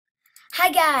Hi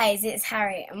guys, it's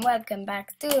Harry and welcome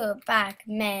back to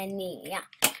Mania.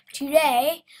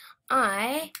 Today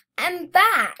I am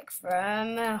back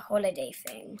from a holiday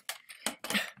thing.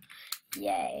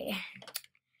 Yay.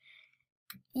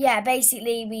 Yeah,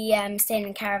 basically we stayed in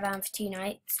a caravan for 2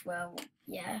 nights. Well,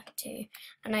 yeah, 2.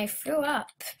 And I threw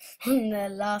up on the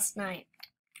last night.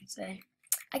 So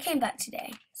I came back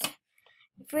today.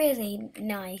 Really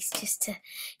nice just to,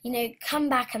 come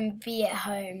back and be at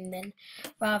home than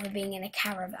rather being in a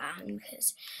caravan,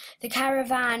 because the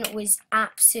caravan was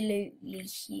absolutely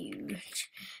huge.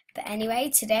 But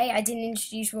anyway, today I didn't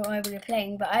introduce what I was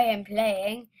playing, but I am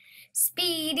playing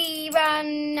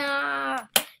SpeedRun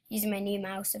using my new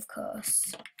mouse, of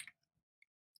course.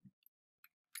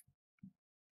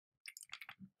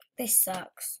 This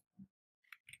sucks.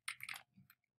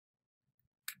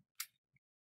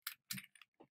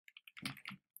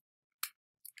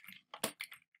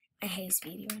 I hate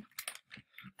SpeedRun.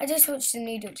 I just watched the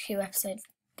new Doctor Who episode.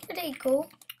 Pretty cool.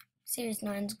 Series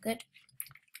 9's good.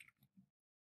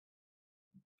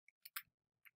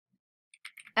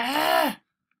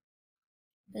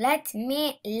 Let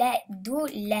do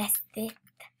less it.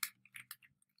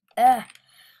 Jabra,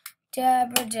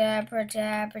 jabra,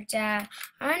 jabra, jabra.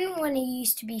 I remember when I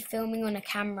used to be filming on a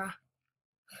camera.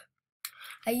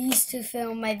 I used to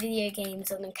film my video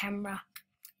games on a camera.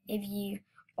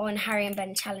 On Harry and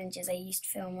Ben challenges, I used to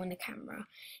film on a camera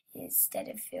instead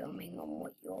of filming on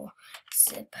what you're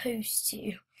supposed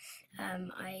to.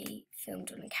 I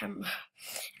filmed on a camera.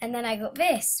 And then I got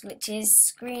this, which is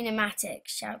Screen-O-Matic.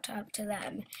 Shout out to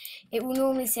them. It will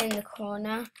normally say in the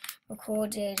corner,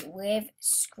 recorded with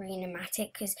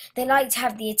Screen-O-Matic, because they like to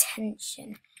have the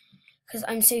attention. Because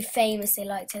I'm so famous, they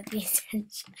like to have the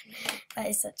attention. That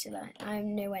is such a lie.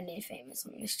 I'm nowhere near famous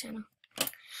on this channel.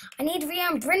 I need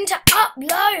Brin to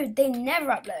upload. They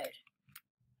never upload.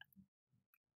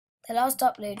 The last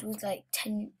upload was like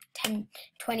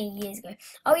 20 years ago.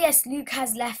 Oh yes, Luke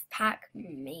has left Pack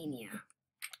Mania.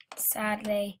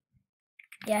 Sadly.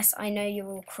 Yes, I know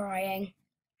you're all crying.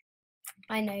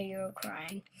 I know you're all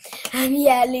crying.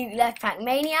 Yeah, Luke left Pack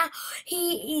Mania.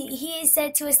 He has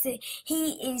said to us that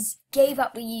he gave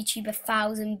up with YouTube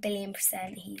 1,000 billion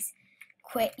 %. He's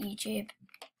quit YouTube.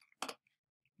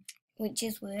 Which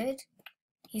is weird.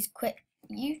 He's quit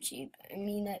YouTube. I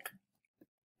mean, like,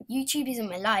 YouTube isn't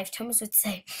my life. Thomas would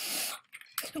say,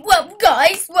 well,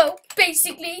 guys,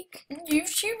 basically,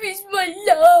 YouTube is my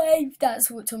life.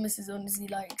 That's what Thomas is honestly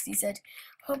likes. He said,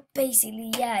 well,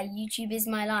 basically, yeah, YouTube is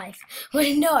my life.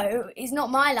 Well, no, it's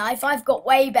not my life. I've got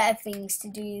way better things to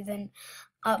do than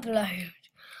upload.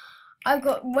 I've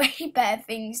got way better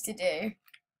things to do.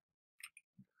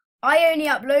 I only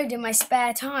upload in my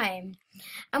spare time.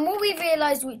 And what we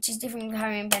realised, which is different with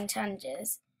Harry and Ben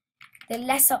Challenges, the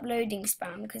less uploading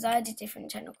spam, because I had a different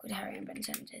channel called Harry and Ben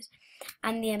Challenges,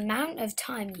 and the amount of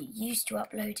time you used to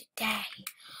upload a day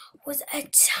was a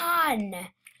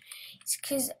ton. It's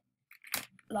because,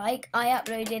 like, I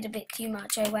uploaded a bit too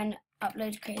much. I went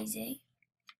upload crazy.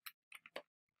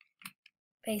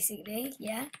 Basically,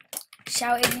 yeah.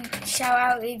 Shout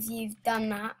out if you've done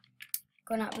that.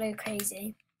 Gone upload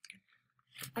crazy.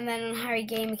 And then on Harry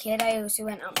Gamer Kid, I also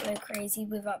went upload crazy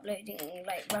with uploading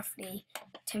like roughly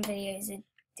 10 videos a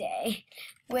day,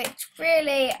 which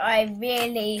I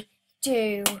really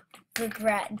do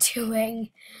regret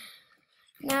doing.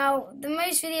 Now, the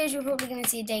most videos you're probably going to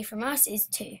see a day from us is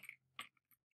 2.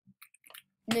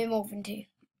 No more than 2.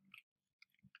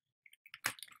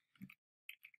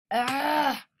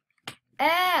 Oh,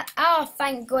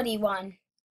 thank God he won.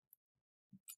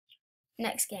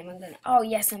 Next game I'm gonna, oh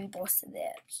yes, I'm boss of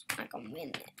this. I can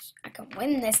win this. I can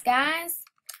win this, guys.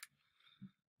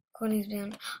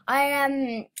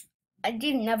 I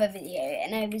did another video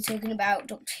and I was talking about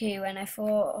Doctor Who, and I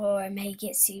thought, oh, I may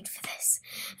get sued for this.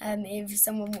 If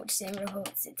someone watches it and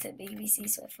reports it to BBC,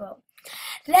 so I thought,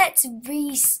 let's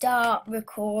restart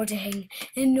recording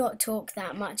and not talk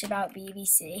that much about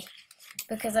BBC,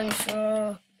 because I'm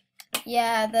sure,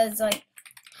 yeah, there's like,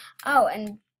 oh,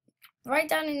 and write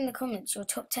down in the comments your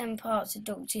top 10 parts of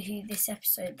Doctor Who this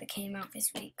episode that came out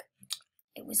this week.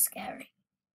 It was scary.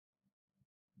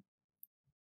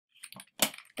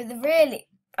 But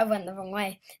I went the wrong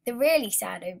way. The really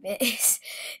sad bit is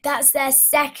that's their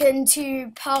second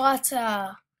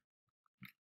 2-parter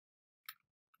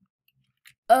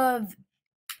of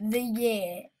the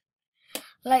year.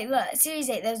 Like, look, Series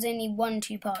 8, there was only 1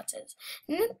 2-parters.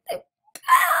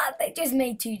 They just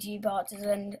made 2 2-parters,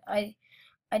 and I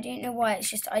don't know why. It's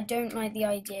just I don't like the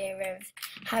idea of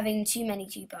having too many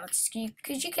 2-parters,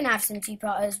 because you can have some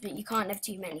 2-parters, but you can't have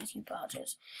too many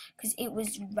 2-parters, because it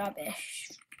was rubbish.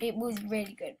 It was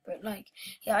really good, but like,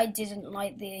 yeah, I didn't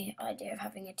like the idea of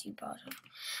having a two-parter.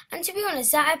 And to be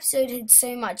honest, that episode had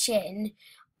so much in,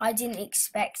 I didn't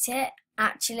expect it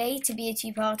actually to be a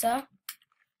two-parter.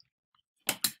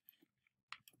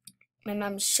 My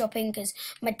mum's shopping because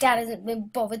my dad hasn't been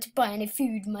bothered to buy any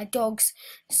food. My dog's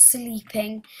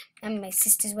sleeping, and my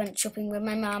sisters went shopping with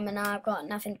my mum, and I've got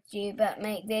nothing to do but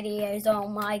make videos. Oh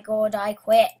my god, I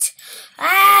quit.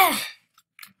 Ah!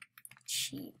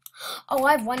 Cheat. Oh,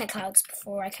 I've won at Clouds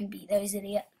before. I can beat those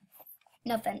idiots.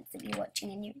 No offense if you're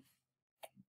watching and you,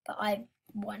 but I've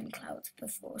won Clouds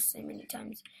before so many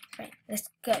times. Right, let's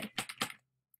go.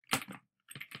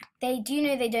 They do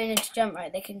know they don't need to jump,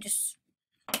 right? They can just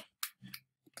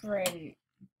sprint.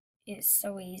 It's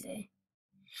so easy.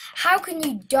 How can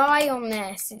you die on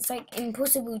this? It's like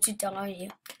impossible to die.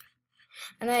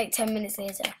 And then like 10 minutes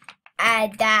later, I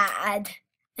died.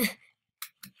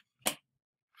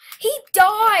 He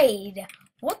died!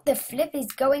 What the flip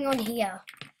is going on here?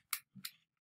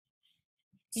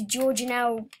 Did Georgia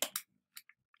now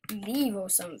leave or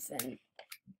something?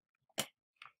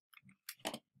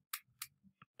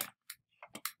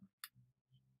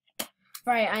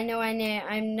 Right, I know I'm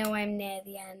near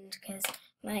the end because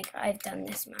like I've done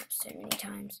this map so many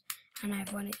times and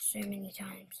I've won it so many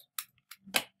times.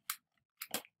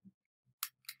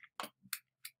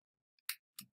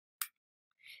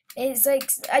 It's like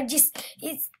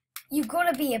you've got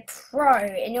to be a pro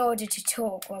in order to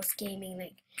talk whilst gaming.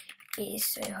 Like it is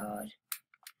so hard.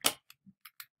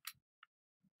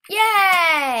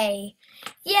 Yay!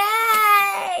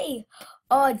 Yay!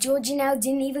 Oh, Georgia now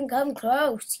didn't even come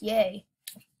close. Yay!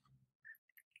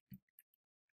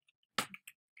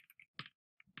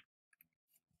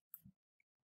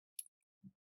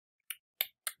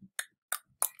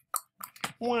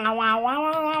 Wah, wah, wah,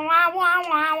 wah, wah, wah,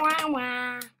 wah, wah,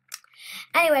 wah.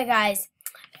 Anyway, guys,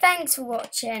 thanks for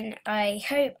watching. I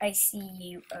hope I see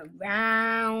you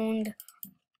around.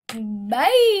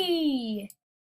 Bye!